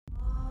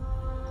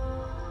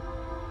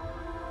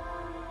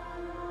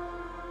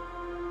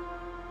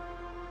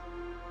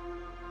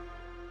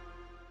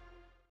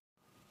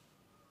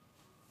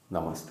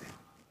Namaste.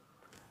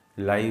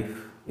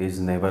 Life is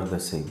never the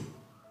same.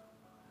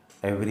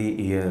 Every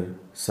year,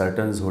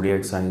 certain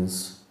zodiac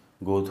signs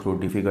go through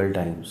difficult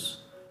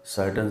times.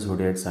 Certain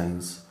zodiac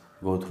signs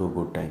go through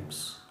good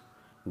times.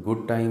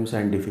 Good times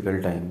and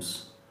difficult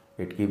times,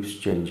 it keeps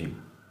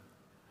changing.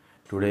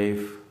 Today,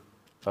 if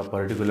a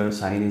particular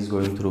sign is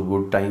going through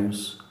good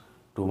times,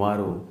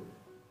 tomorrow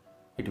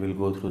it will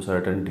go through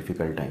certain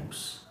difficult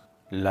times.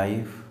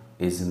 Life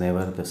is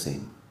never the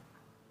same.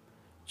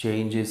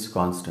 Change is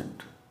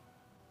constant.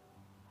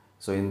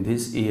 So in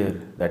this year,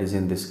 that is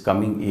in this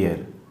coming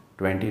year,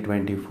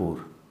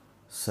 2024,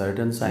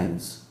 certain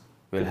signs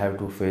will have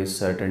to face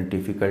certain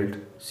difficult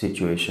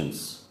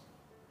situations.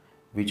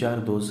 Which are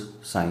those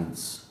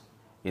signs?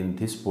 In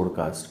this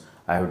podcast,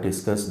 I have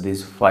discussed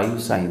these 5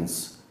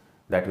 signs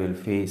that will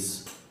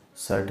face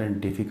certain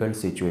difficult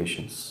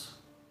situations.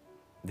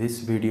 This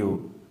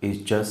video is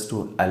just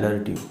to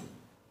alert you.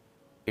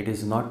 It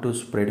is not to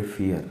spread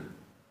fear.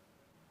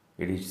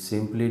 It is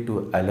simply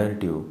to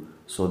alert you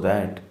so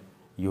that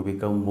you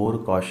become more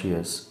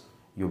cautious,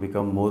 you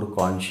become more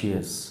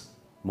conscious,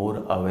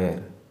 more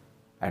aware,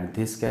 and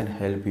this can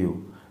help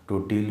you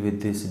to deal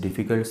with these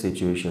difficult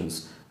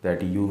situations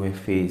that you may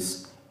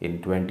face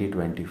in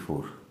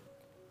 2024.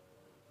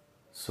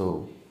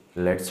 So,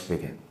 let's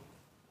begin.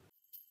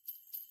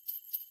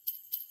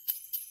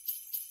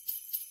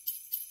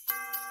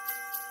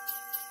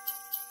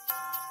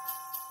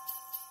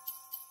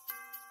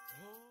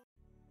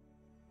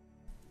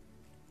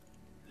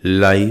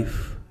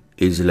 Life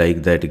is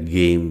like that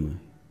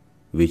game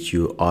which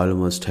you all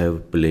must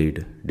have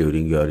played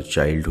during your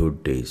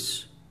childhood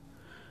days.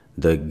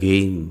 The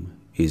game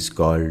is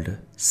called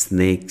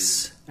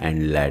Snakes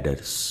and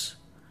Ladders.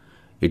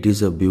 It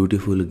is a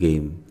beautiful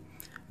game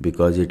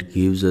because it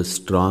gives a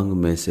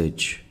strong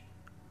message.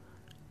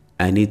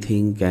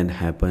 Anything can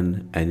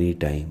happen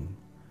anytime.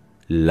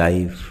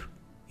 Life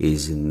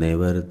is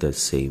never the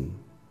same.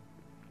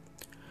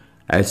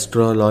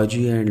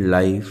 Astrology and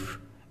life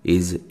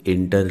is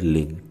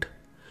interlinked.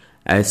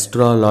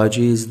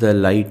 Astrology is the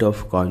light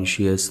of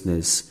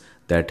consciousness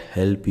that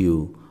help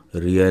you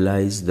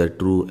realize the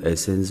true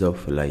essence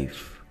of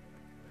life.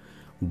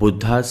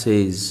 Buddha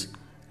says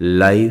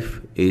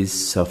life is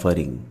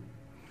suffering.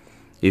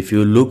 If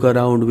you look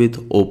around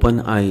with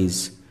open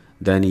eyes,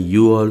 then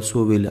you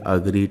also will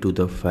agree to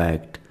the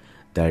fact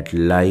that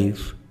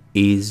life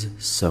is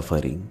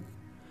suffering.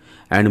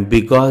 And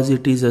because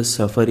it is a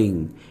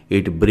suffering,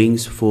 it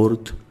brings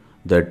forth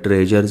the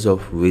treasures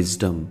of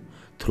wisdom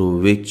through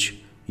which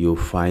you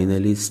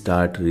finally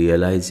start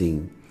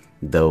realizing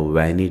the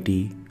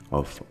vanity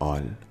of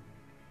all.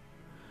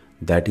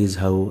 That is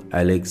how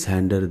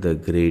Alexander the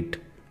Great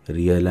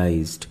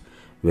realized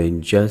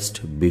when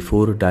just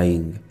before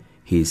dying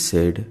he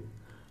said,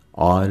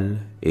 "All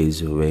is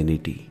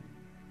vanity."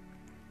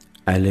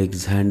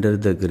 Alexander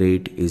the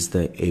Great is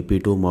the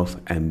epitome of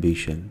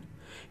ambition.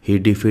 He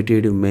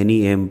defeated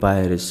many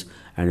empires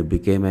and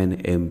became an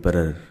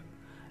emperor.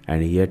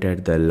 And yet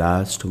at the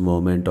last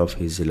moment of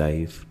his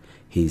life,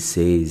 he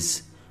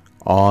says,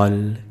 all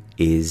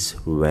is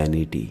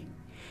vanity.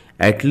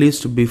 At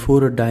least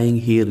before dying,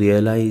 he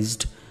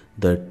realized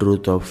the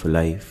truth of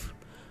life.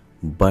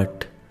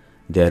 But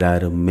there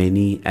are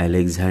many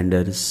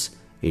Alexanders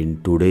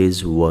in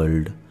today's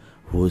world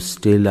who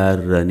still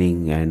are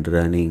running and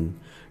running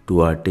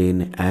to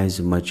attain as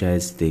much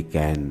as they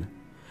can.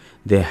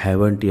 They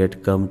haven't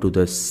yet come to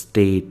the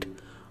state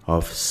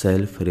of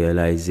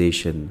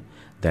self-realization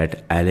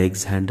that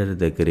Alexander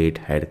the Great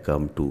had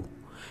come to.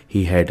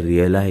 He had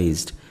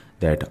realized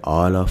that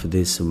all of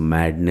this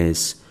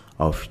madness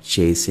of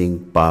chasing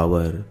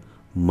power,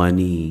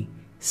 money,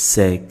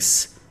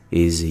 sex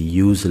is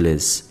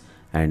useless,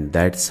 and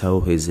that's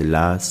how his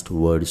last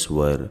words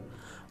were,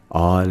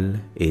 "All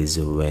is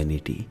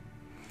vanity."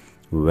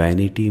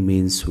 Vanity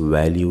means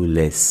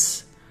valueless.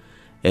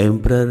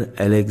 Emperor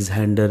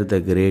Alexander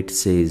the Great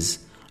says,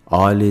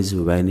 all is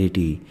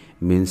vanity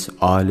means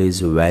all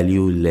is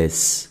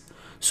valueless.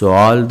 So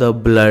all the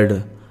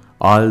blood,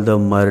 all the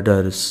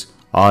murders,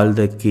 all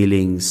the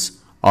killings,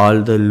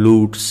 all the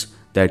loots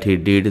that he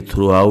did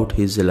throughout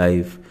his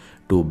life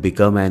to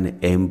become an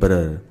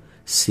emperor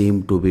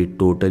seemed to be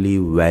totally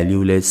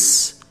valueless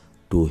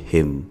to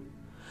him.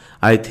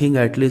 I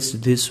think at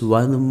least this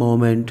one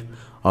moment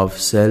of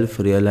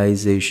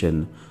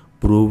self-realization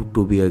proved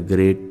to be a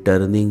great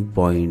turning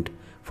point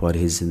for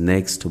his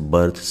next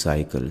birth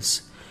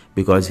cycles,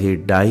 because he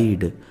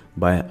died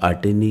by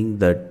attaining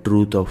the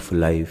truth of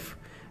life,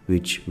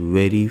 which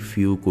very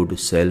few could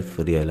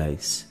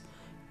self-realize.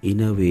 In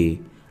a way,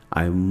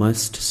 I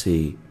must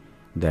say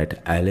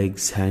that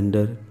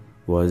Alexander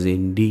was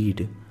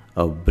indeed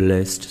a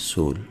blessed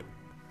soul.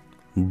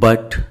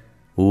 But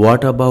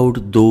what about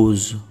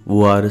those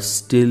who are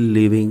still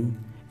living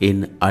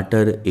in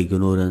utter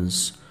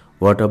ignorance?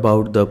 What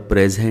about the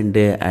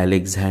present-day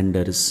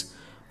Alexanders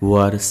who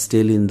are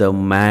still in the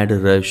mad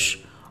rush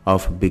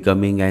of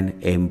becoming an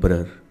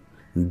emperor?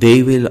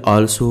 They will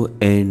also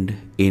end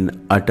in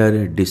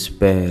utter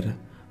despair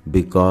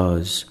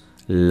because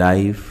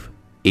life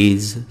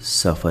is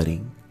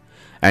suffering.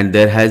 And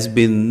there has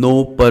been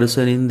no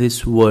person in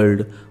this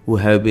world who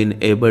have been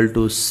able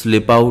to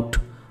slip out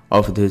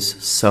of this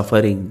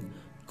suffering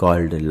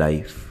called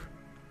life.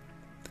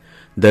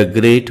 The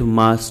great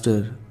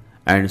master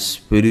and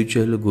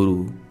spiritual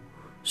guru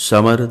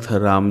Samartha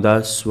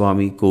Ramdas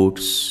Swami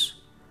quotes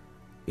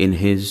in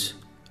his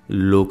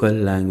local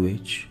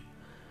language,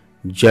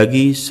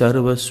 Jagi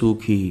sarva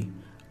sukhi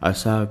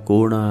asa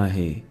kona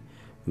ahe,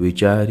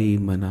 vichari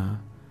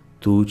mana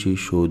tuchi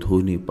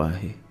shodhuni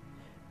pahe.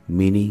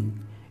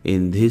 Meaning,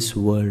 in this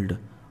world,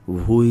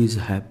 who is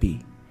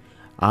happy?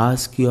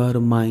 Ask your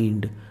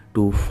mind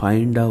to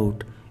find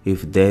out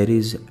if there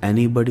is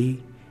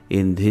anybody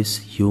in this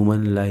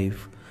human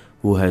life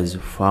who has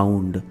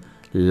found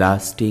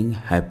lasting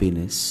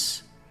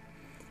happiness.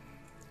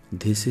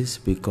 This is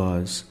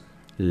because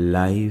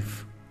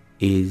life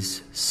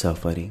is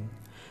suffering,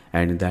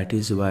 and that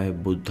is why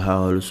Buddha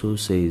also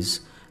says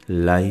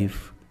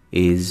life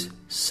is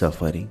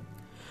suffering.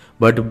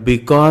 But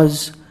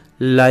because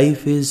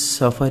life is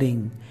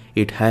suffering,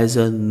 it has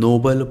a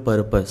noble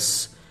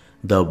purpose,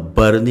 the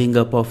burning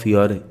up of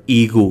your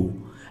ego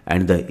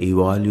and the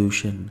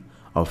evolution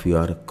of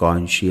your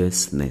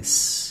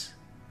consciousness.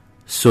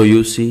 So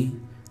you see,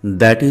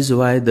 that is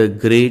why the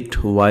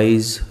great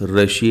wise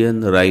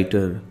Russian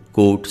writer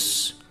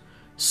quotes,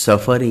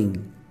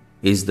 suffering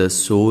is the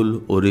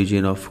sole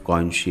origin of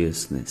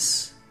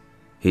consciousness.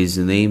 His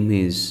name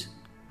is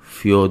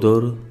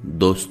Fyodor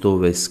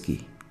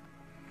Dostoevsky.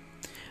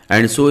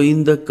 And so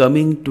in the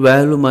coming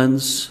 12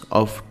 months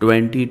of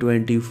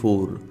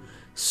 2024,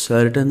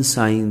 certain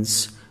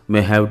signs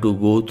may have to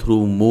go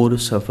through more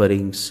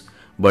sufferings,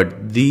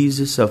 but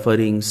these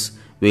sufferings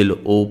will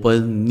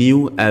open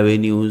new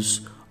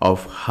avenues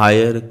of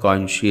higher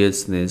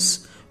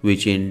consciousness,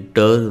 which in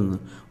turn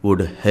would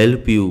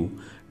help you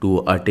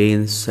to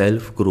attain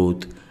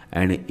self-growth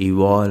and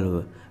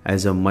evolve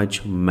as a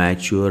much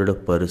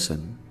matured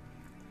person.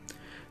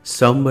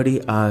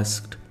 Somebody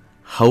asked,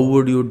 how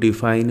would you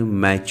define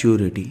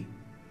maturity?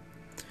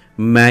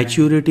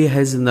 Maturity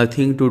has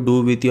nothing to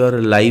do with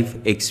your life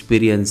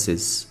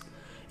experiences.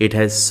 It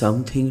has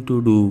something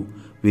to do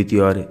with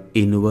your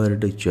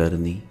inward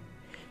journey,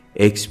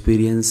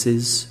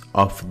 experiences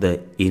of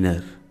the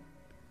inner.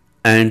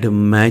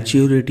 And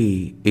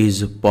maturity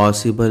is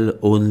possible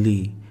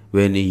only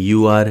when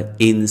you are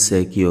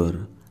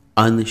insecure,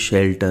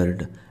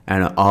 unsheltered,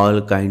 and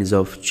all kinds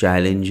of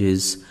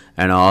challenges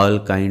and all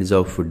kinds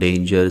of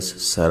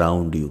dangers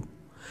surround you.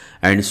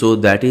 And so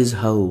that is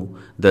how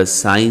the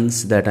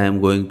signs that I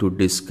am going to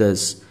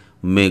discuss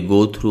may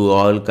go through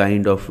all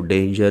kinds of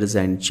dangers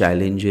and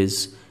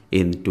challenges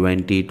in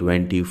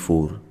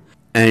 2024.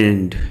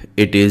 And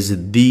it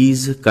is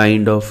these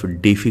kind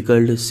of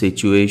difficult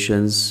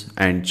situations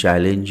and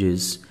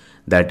challenges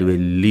that will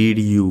lead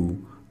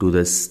you to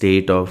the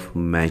state of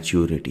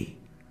maturity.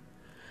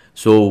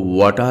 So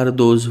what are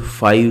those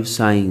 5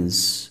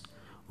 signs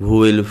who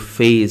will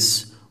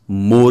face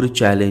more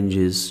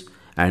challenges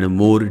and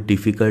more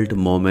difficult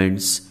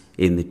moments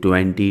in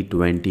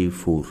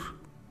 2024?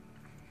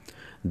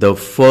 The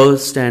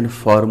first and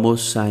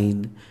foremost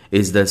sign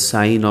is the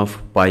sign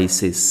of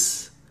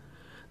Pisces.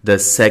 The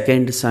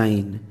second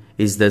sign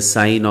is the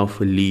sign of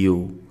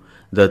Leo.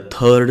 The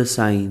third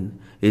sign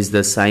is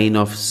the sign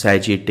of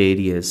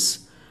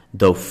Sagittarius.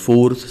 The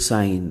fourth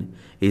sign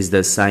is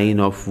the sign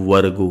of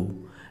Virgo.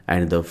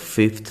 And the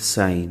fifth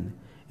sign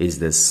is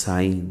the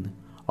sign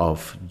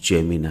of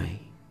Gemini.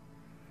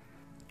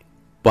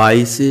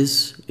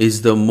 Pisces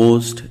is the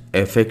most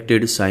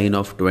affected sign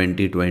of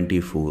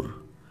 2024.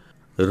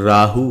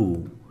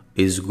 Rahu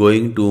is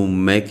going to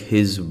make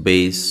his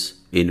base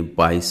in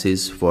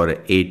Pisces for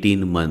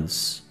 18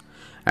 months.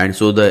 And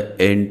so the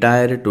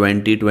entire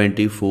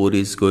 2024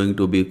 is going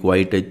to be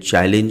quite a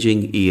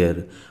challenging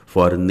year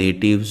for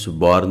natives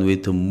born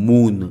with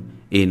moon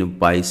in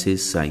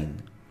Pisces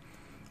sign.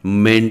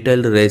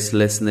 Mental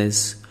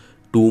restlessness,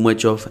 too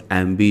much of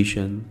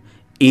ambition,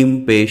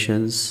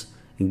 impatience,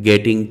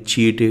 getting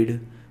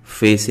cheated,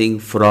 facing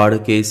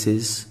fraud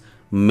cases,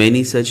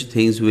 many such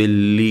things will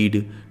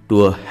lead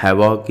to a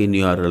havoc in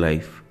your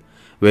life.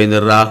 When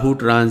Rahu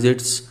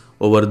transits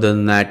over the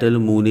natal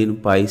moon in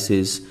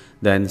Pisces,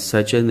 then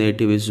such a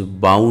native is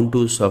bound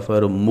to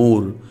suffer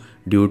more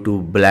due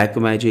to black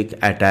magic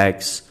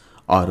attacks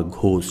or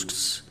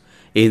ghosts.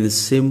 In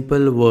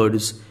simple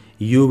words,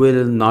 you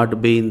will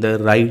not be in the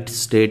right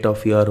state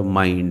of your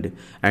mind,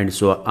 and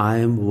so I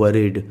am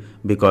worried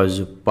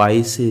because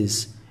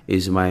Pisces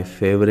is my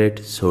favorite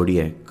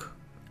zodiac.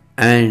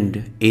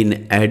 And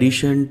in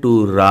addition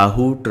to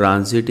Rahu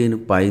transit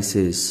in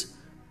Pisces,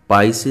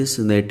 Pisces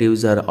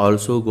natives are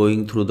also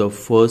going through the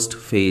first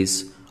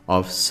phase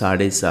of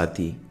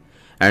Sadesati.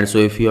 And so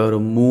if your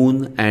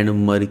moon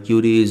and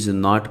Mercury is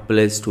not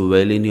placed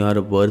well in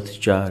your birth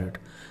chart,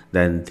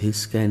 then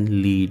this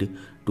can lead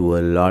to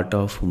a lot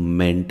of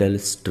mental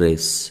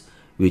stress,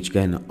 which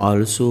can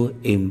also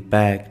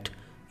impact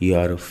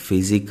your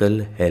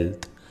physical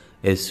health,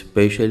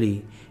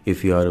 especially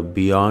if you are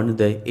beyond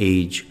the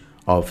age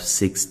of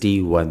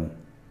 61.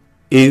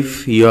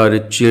 If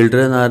your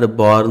children are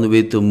born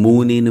with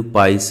moon in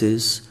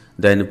Pisces,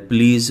 then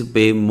please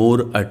pay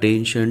more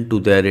attention to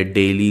their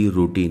daily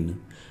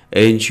routine.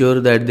 Ensure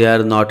that they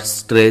are not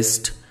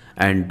stressed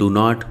and do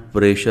not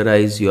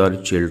pressurize your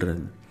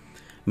children.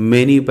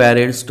 Many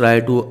parents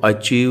try to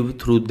achieve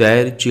through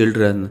their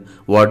children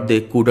what they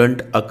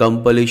couldn't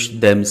accomplish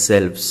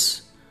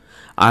themselves.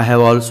 I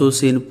have also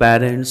seen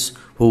parents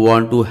who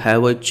want to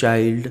have a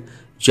child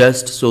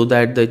just so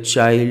that the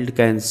child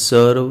can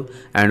serve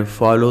and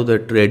follow the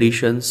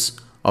traditions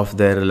of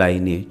their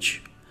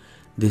lineage.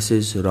 This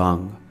is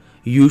wrong.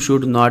 You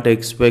should not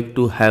expect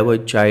to have a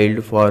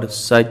child for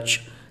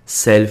such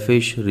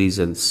selfish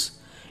reasons.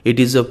 It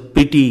is a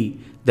pity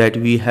that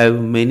we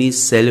have many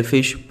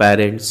selfish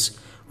parents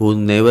who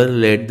never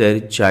let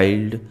their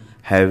child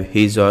have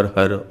his or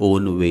her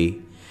own way.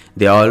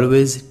 They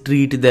always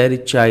treat their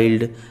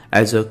child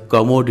as a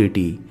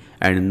commodity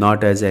and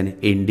not as an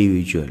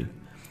individual.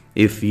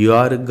 If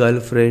your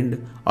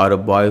girlfriend or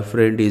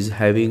boyfriend is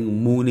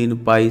having moon in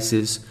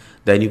Pisces,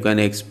 then you can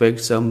expect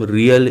some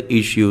real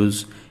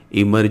issues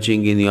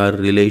emerging in your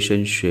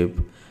relationship,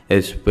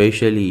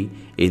 especially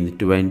in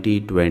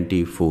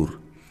 2024.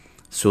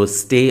 So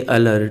stay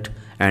alert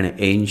and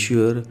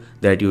ensure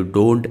that you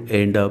don't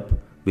end up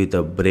with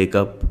a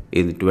breakup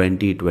in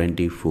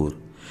 2024.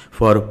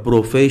 For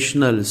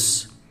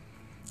professionals,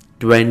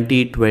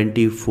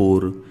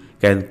 2024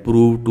 can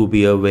prove to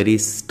be a very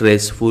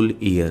stressful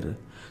year.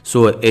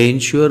 So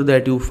ensure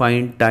that you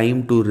find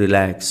time to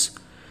relax.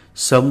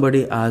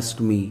 Somebody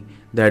asked me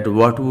that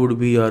what would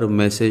be your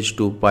message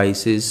to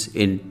Pisces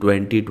in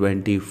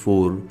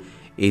 2024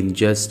 in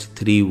just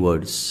 3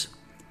 words.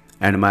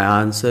 And my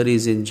answer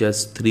is in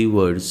just 3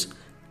 words: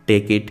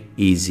 take it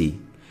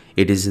easy.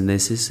 It is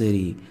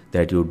necessary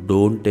that you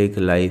don't take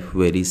life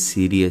very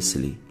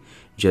seriously.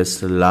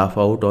 Just laugh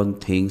out on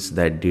things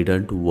that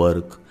didn't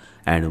work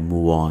and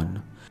move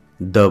on.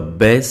 The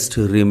best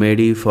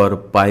remedy for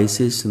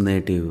Pisces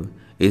native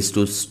is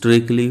to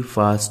strictly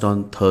fast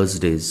on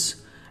Thursdays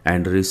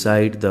and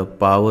recite the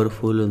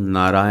powerful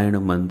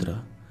Narayana mantra.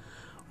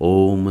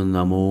 Om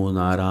Namo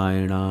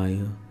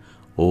Narayanaya,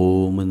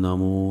 Om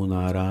Namo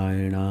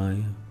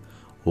Narayanaya,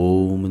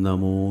 Om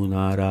Namo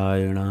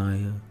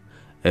Narayanaya,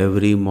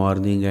 every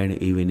morning and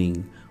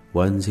evening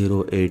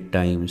 108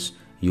 times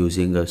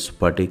using a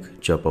Spatik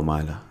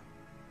Japamala.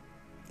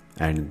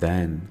 And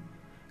then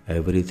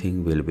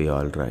everything will be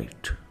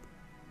alright.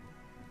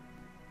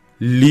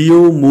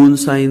 Leo moon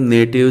sign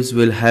natives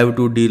will have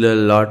to deal a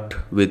lot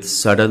with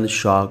sudden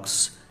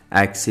shocks,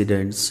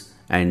 accidents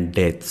and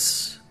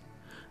deaths.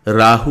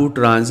 Rahu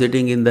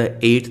transiting in the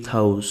 8th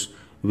house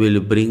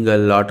will bring a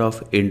lot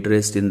of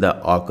interest in the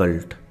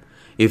occult.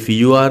 If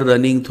you are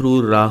running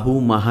through Rahu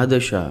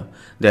Mahadasha,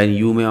 then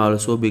you may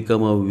also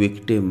become a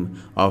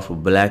victim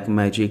of black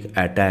magic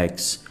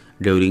attacks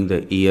during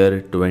the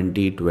year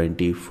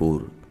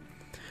 2024.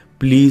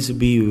 Please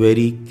be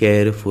very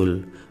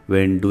careful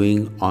when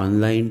doing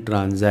online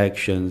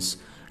transactions,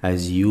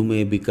 as you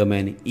may become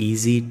an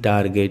easy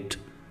target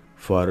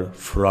for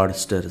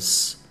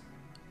fraudsters.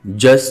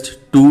 Just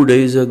 2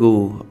 days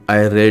ago,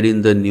 I read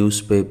in the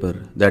newspaper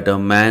that a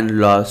man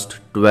lost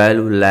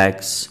 12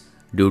 lakhs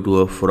due to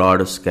a fraud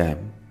scam.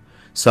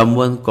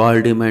 Someone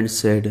called him and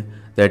said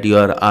that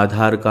your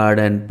Aadhaar card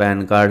and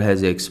PAN card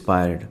has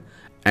expired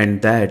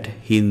and that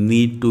he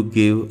need to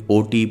give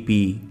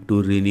OTP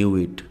to renew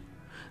it.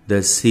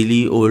 The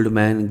silly old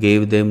man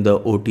gave them the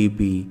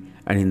OTP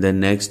and in the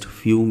next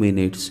few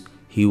minutes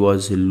he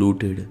was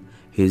looted.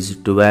 His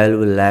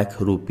 12 lakh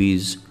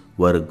rupees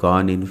were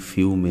gone in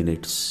few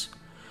minutes.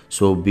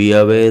 So be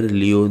aware,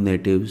 Leo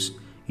natives,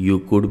 you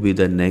could be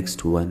the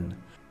next one.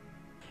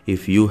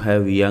 If you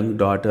have young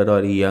daughter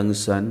or young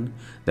son,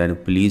 then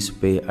please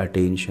pay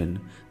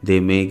attention. They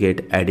may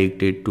get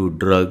addicted to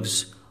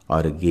drugs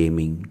or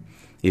gaming.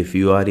 If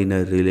you are in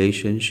a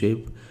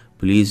relationship,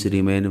 please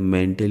remain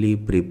mentally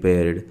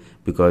prepared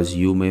because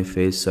you may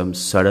face some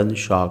sudden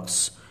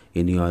shocks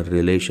in your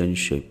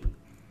relationship.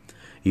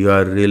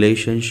 Your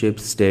relationship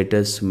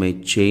status may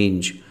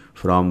change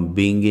from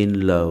being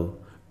in love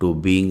to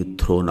being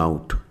thrown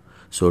out.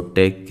 So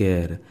take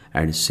care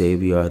and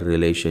save your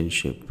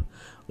relationship.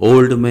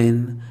 Old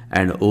men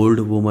and old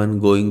women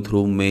going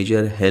through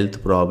major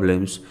health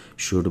problems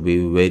should be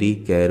very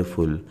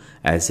careful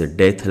as a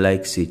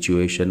death-like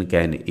situation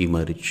can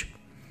emerge.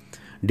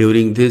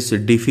 During this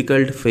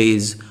difficult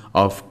phase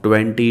of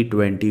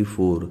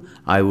 2024,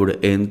 I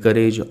would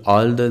encourage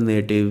all the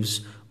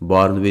natives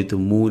born with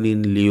moon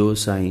in Leo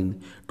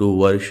sign to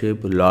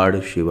worship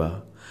Lord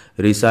Shiva.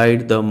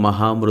 Recite the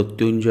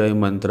Mahamrutyunjay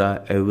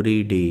mantra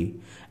every day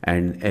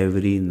and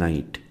every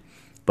night.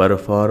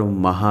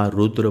 Perform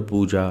Maharudra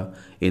Puja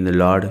in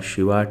Lord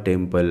Shiva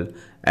temple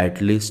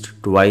at least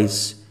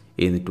twice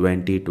in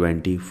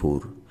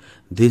 2024.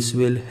 This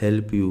will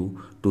help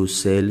you to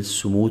sail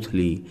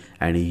smoothly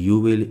and you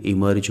will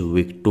emerge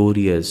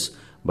victorious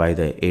by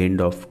the end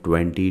of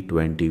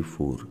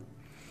 2024.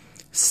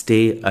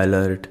 Stay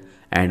alert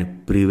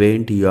and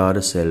prevent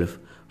yourself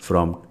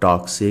from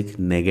toxic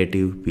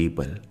negative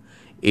people.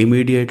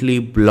 immediately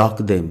block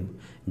them,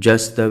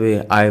 just the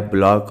way I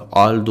block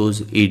all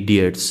those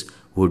idiots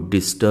who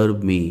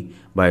disturb me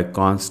by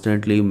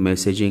constantly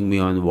messaging me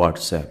on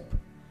WhatsApp.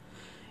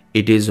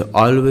 It is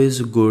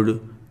always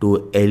good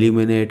to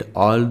eliminate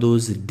all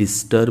those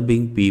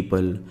disturbing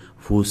people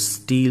who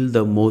steal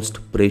the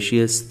most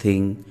precious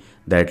thing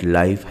that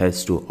life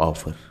has to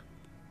offer.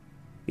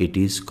 It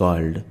is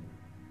called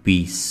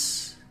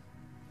peace.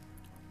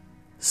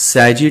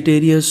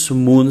 Sagittarius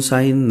moon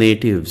sign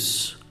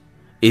natives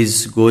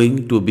is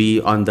going to be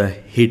on the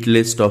hit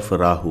list of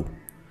Rahu.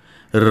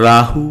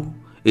 Rahu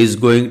is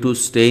going to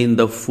stay in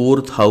the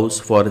 4th house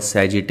for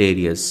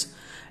Sagittarius,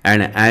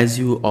 and as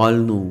you all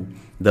know,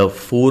 the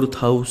 4th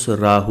house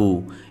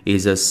Rahu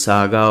is a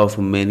saga of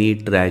many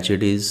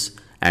tragedies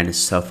and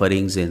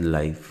sufferings in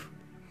life.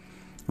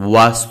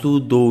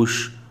 Vastu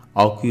dosh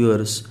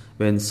occurs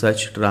when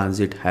such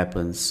transit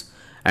happens,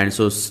 and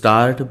so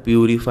start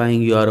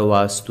purifying your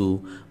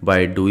Vastu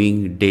by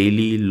doing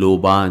daily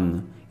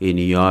Loban in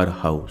your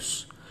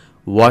house.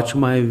 Watch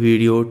my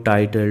video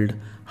titled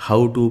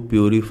How to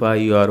Purify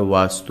Your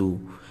Vastu.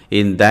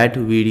 In that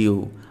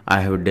video,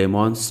 I have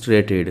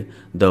demonstrated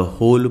the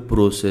whole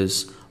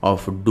process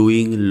of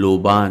doing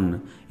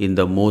Loban in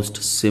the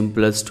most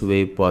simplest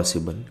way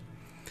possible.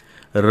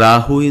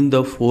 Rahu in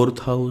the 4th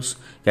house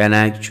can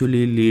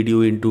actually lead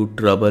you into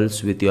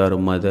troubles with your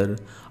mother,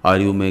 or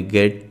you may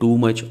get too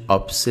much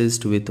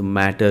obsessed with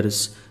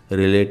matters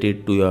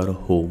related to your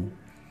home.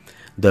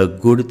 The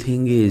good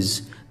thing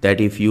is that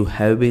if you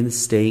have been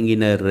staying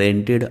in a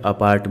rented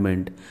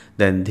apartment,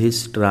 then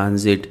this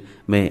transit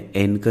may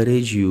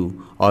encourage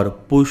you or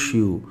push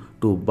you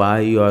to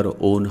buy your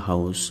own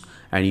house,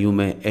 and you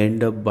may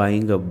end up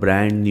buying a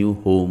brand new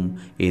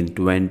home in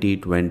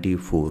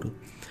 2024.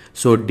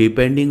 So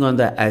depending on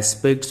the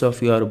aspects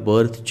of your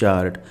birth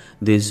chart,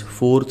 this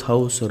 4th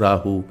house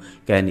Rahu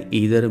can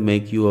either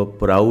make you a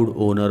proud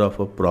owner of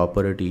a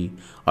property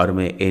or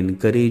may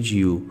encourage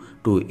you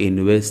to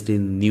invest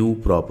in new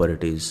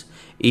properties.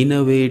 In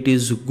a way, it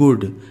is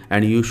good,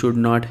 and you should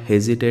not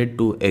hesitate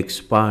to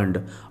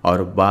expand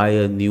or buy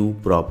a new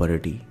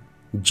property.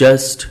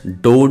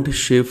 Just don't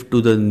shift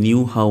to the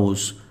new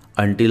house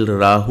until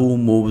Rahu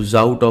moves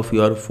out of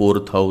your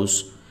 4th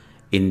house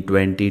in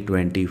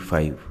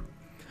 2025.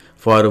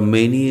 For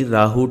many,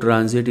 Rahu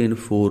transit in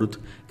 4th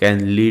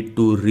can lead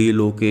to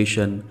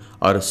relocation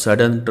or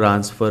sudden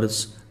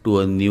transfers to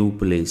a new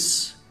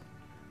place.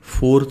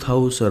 4th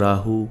house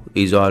Rahu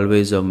is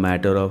always a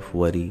matter of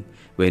worry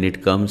when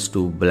it comes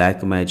to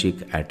black magic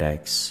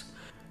attacks.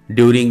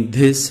 During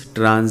this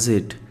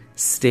transit,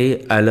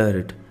 stay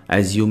alert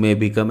as you may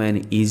become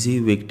an easy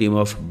victim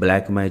of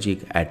black magic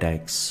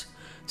attacks.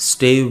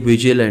 Stay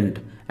vigilant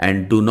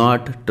and do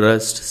not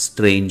trust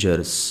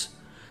strangers.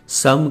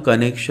 Some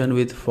connection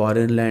with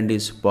foreign land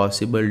is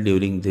possible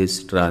during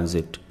this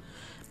transit.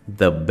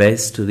 The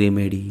best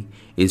remedy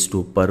is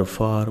to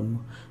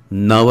perform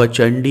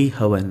Navachandi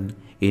Havan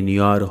in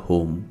your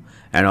home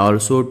and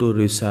also to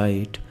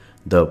recite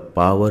the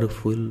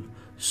powerful,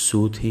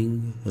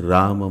 soothing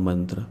Rama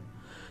mantra.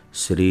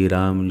 Sri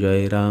Ram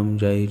Jai Ram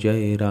Jai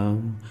Jai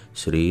Ram,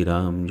 Sri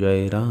Ram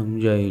Jai Ram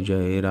Jai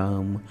Jai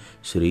Ram,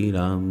 Sri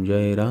Ram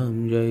Jai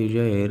Ram Jai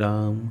Jai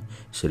Ram,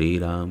 Sri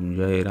Ram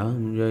Jai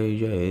Ram Jai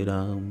Jai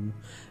Ram,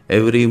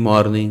 every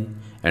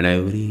morning and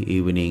every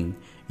evening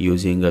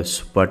using a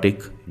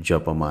Spatik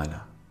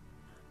Japamala.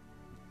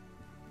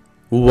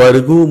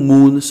 Virgo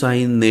moon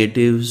sign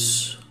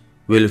natives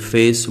will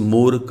face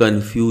more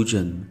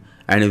confusion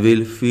and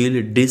will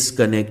feel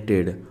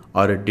disconnected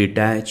or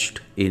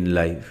detached in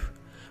life.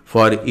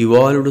 For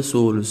evolved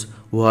souls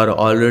who are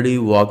already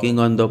walking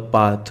on the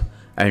path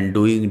and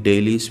doing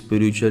daily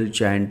spiritual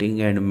chanting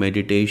and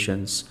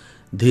meditations,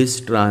 this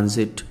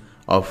transit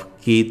of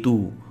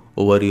Ketu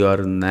over your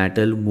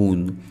natal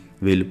moon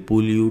will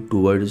pull you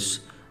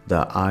towards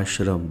the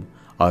ashram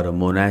or a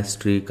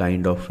monastery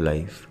kind of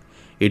life.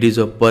 It is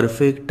a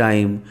perfect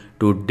time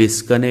to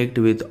disconnect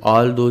with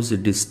all those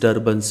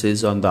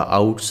disturbances on the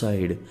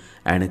outside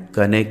and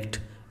connect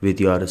with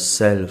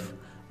yourself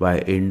by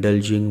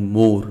indulging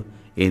more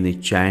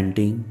in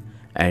chanting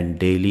and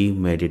daily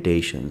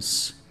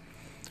meditations.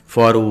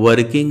 For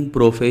working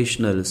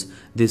professionals,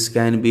 this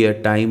can be a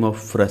time of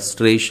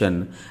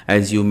frustration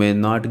as you may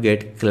not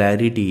get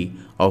clarity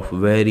of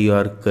where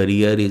your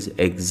career is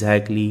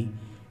exactly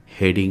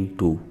heading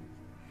to.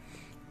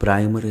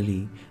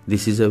 Primarily,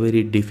 this is a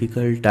very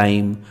difficult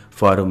time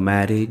for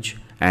marriage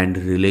and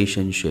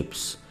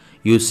relationships.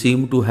 You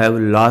seem to have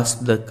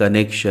lost the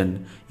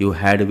connection you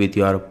had with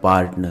your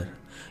partner.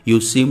 You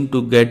seem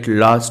to get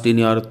lost in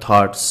your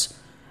thoughts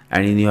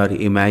and in your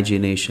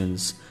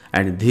imaginations,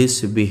 and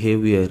this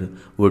behavior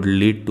would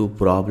lead to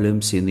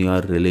problems in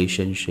your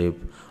relationship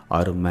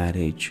or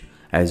marriage,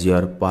 as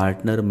your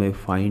partner may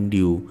find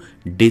you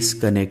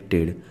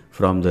disconnected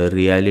from the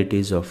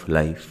realities of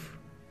life.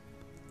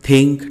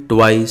 Think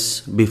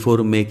twice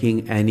before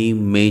making any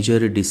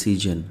major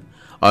decision,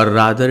 or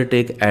rather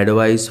take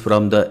advice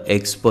from the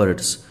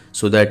experts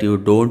so that you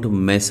don't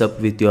mess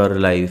up with your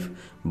life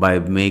by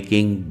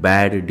making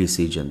bad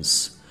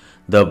decisions.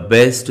 The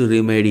best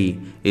remedy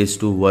is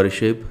to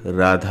worship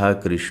Radha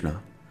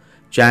Krishna.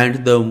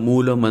 Chant the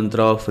Moola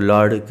mantra of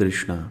Lord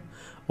Krishna.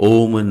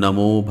 Om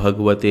Namo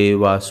Bhagavate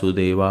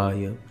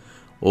Vasudevaya.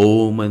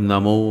 Om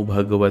Namo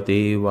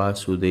Bhagavate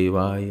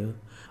Vasudevaya.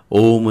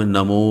 Om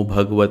Namo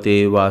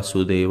Bhagavate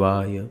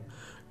Vasudevaya.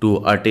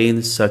 To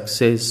attain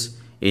success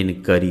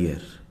in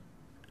career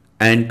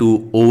and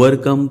to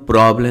overcome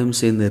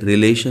problems in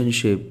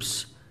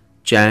relationships,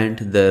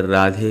 chant the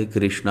Radhe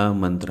Krishna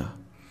mantra.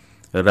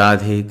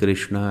 Radhe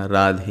Krishna,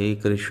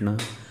 Radhe Krishna,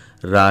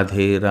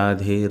 Radhe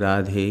Radhe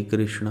Radhe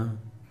Krishna,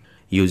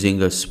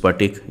 using a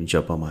Spatik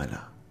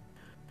Japamala.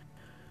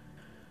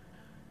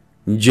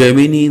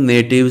 Gemini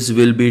natives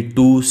will be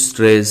too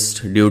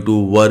stressed due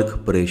to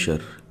work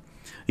pressure.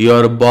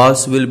 Your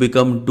boss will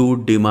become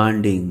too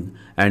demanding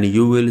and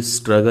you will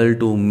struggle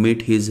to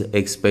meet his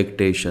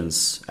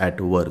expectations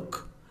at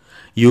work.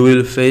 You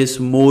will face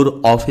more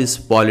office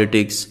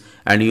politics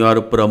and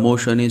your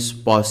promotion is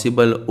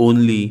possible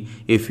only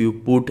if you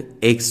put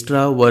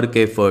extra work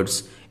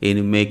efforts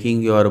in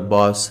making your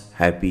boss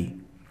happy.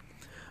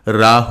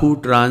 Rahu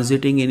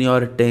transiting in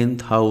your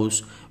 10th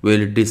house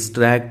will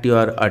distract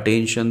your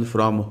attention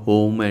from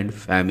home and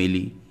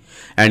family,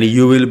 and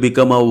you will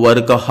become a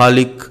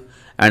workaholic,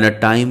 and a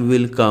time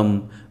will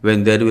come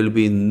when there will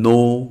be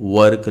no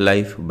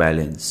work-life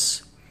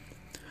balance.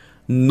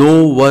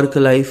 No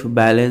work-life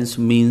balance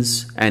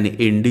means an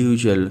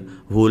individual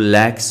who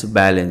lacks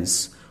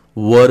balance,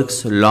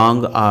 works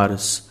long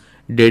hours,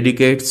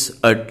 dedicates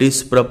a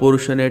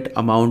disproportionate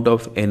amount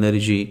of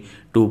energy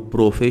to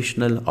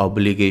professional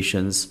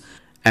obligations,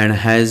 and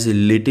has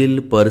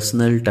little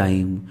personal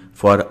time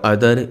for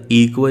other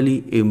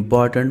equally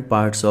important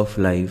parts of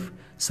life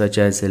such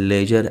as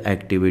leisure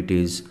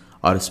activities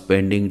or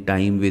spending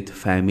time with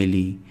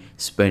family,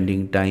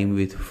 spending time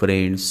with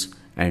friends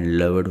and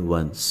loved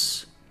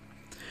ones.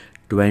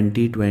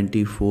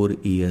 2024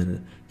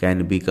 year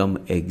can become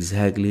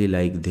exactly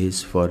like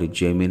this for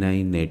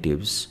Gemini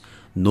natives.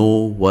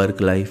 No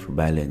work-life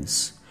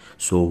balance.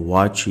 So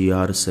watch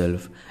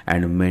yourself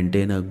and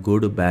maintain a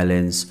good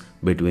balance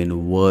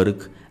between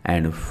work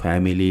and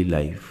family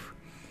life.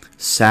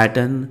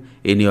 Saturn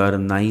in your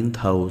 9th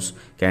house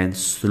can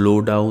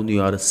slow down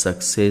your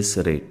success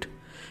rate.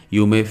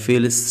 You may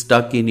feel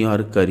stuck in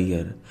your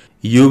career.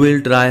 You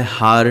will try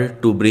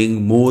hard to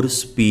bring more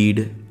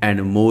speed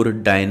and more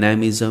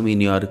dynamism in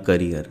your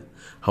career.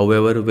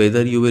 However,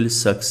 whether you will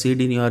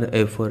succeed in your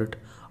effort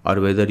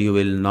or whether you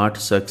will not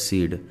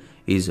succeed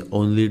is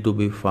only to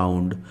be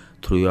found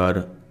through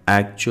your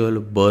actual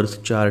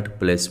birth chart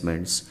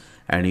placements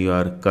and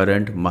your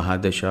current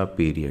Mahadasha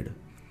period.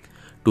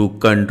 To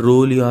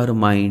control your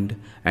mind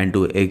and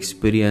to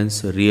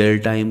experience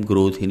real-time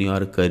growth in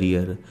your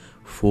career,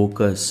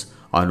 focus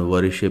on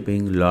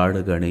worshipping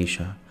Lord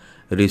Ganesha.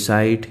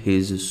 Recite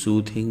his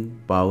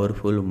soothing,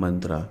 powerful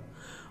mantra.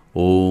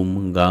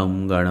 Om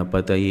Gam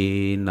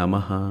Ganapataye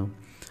Namaha.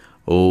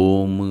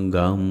 Om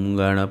Gam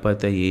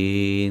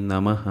Ganapataye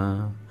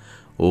Namaha.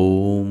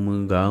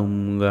 Om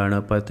Gam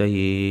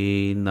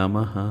Ganapataye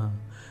Namaha.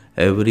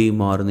 Every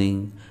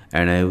morning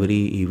and every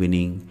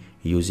evening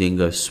using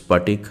a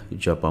Spatik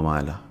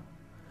Japamala.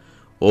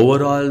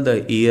 Overall,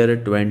 the year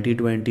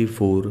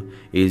 2024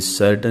 is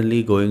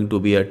certainly going to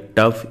be a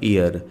tough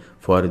year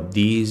for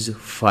these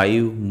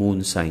 5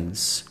 moon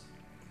signs.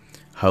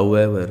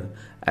 However,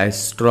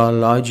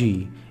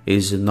 astrology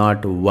is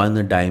not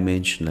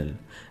one-dimensional.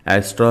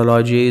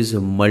 Astrology is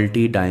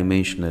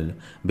multi-dimensional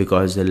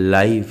because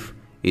life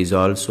is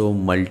also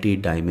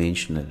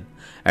multi-dimensional.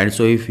 And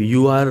so if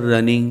you are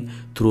running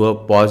through a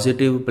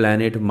positive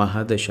planet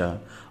Mahadasha,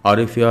 or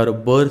if your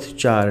birth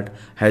chart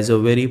has a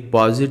very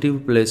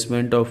positive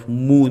placement of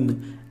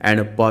moon and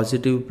a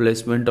positive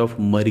placement of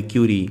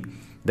Mercury,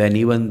 then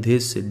even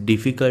this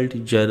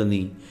difficult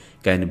journey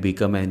can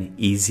become an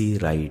easy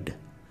ride.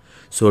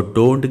 So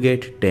don't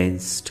get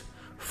tensed.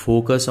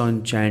 Focus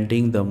on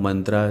chanting the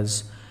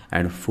mantras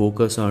and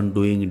focus on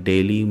doing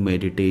daily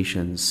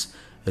meditations.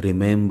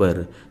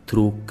 Remember,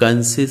 through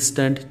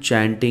consistent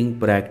chanting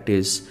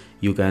practice,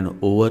 you can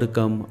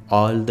overcome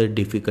all the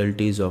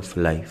difficulties of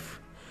life.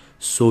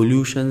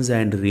 Solutions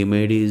and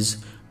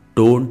remedies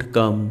don't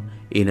come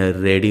in a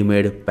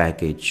ready-made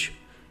package.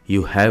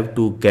 You have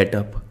to get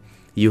up.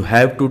 You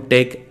have to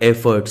take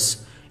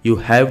efforts. You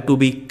have to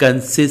be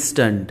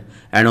consistent,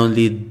 and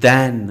only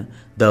then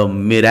the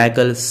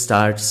miracle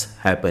starts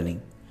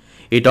happening.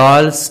 It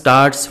all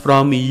starts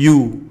from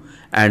you,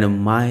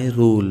 and my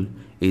role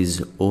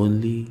is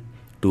only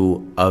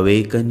to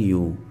awaken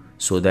you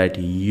so that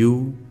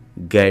you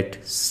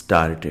get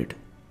started.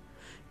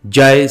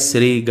 Jai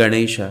Sri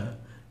Ganesha,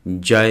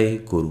 Jai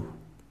Guru.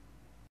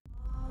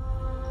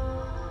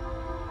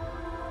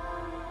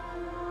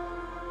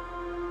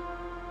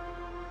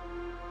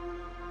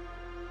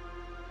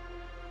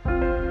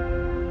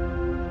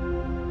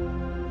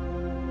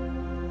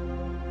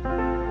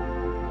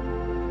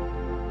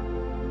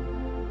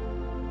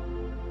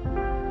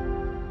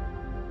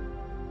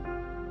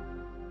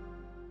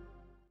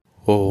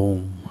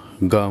 Om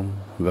Gam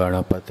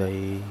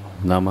Ganapataye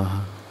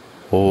Namaha.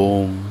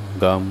 ओम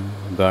गम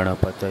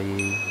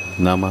गणपतये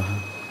नमः।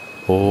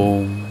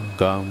 ओम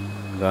गम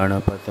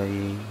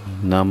गणपतये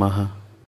नमः।